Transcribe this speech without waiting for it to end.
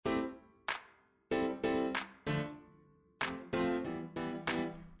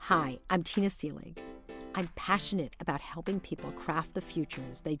Hi, I'm Tina Seelig. I'm passionate about helping people craft the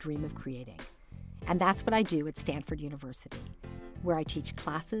futures they dream of creating. And that's what I do at Stanford University, where I teach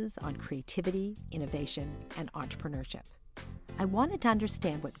classes on creativity, innovation, and entrepreneurship. I wanted to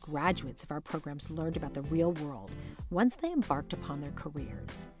understand what graduates of our programs learned about the real world once they embarked upon their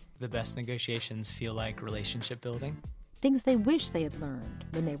careers. The best negotiations feel like relationship building. Things they wish they had learned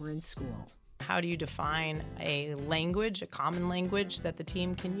when they were in school. How do you define a language, a common language that the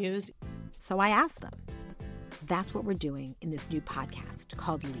team can use? So I asked them. That's what we're doing in this new podcast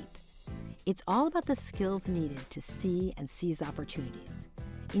called Leap. It's all about the skills needed to see and seize opportunities.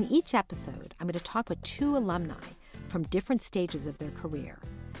 In each episode, I'm going to talk with two alumni from different stages of their career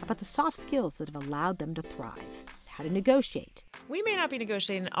about the soft skills that have allowed them to thrive, how to negotiate. We may not be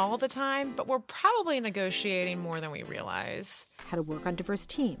negotiating all the time, but we're probably negotiating more than we realize. How to work on diverse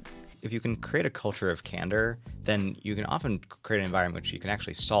teams. If you can create a culture of candor, then you can often create an environment in which you can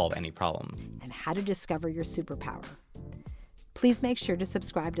actually solve any problem. And how to discover your superpower. Please make sure to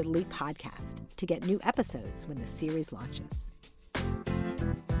subscribe to the Leap Podcast to get new episodes when the series launches.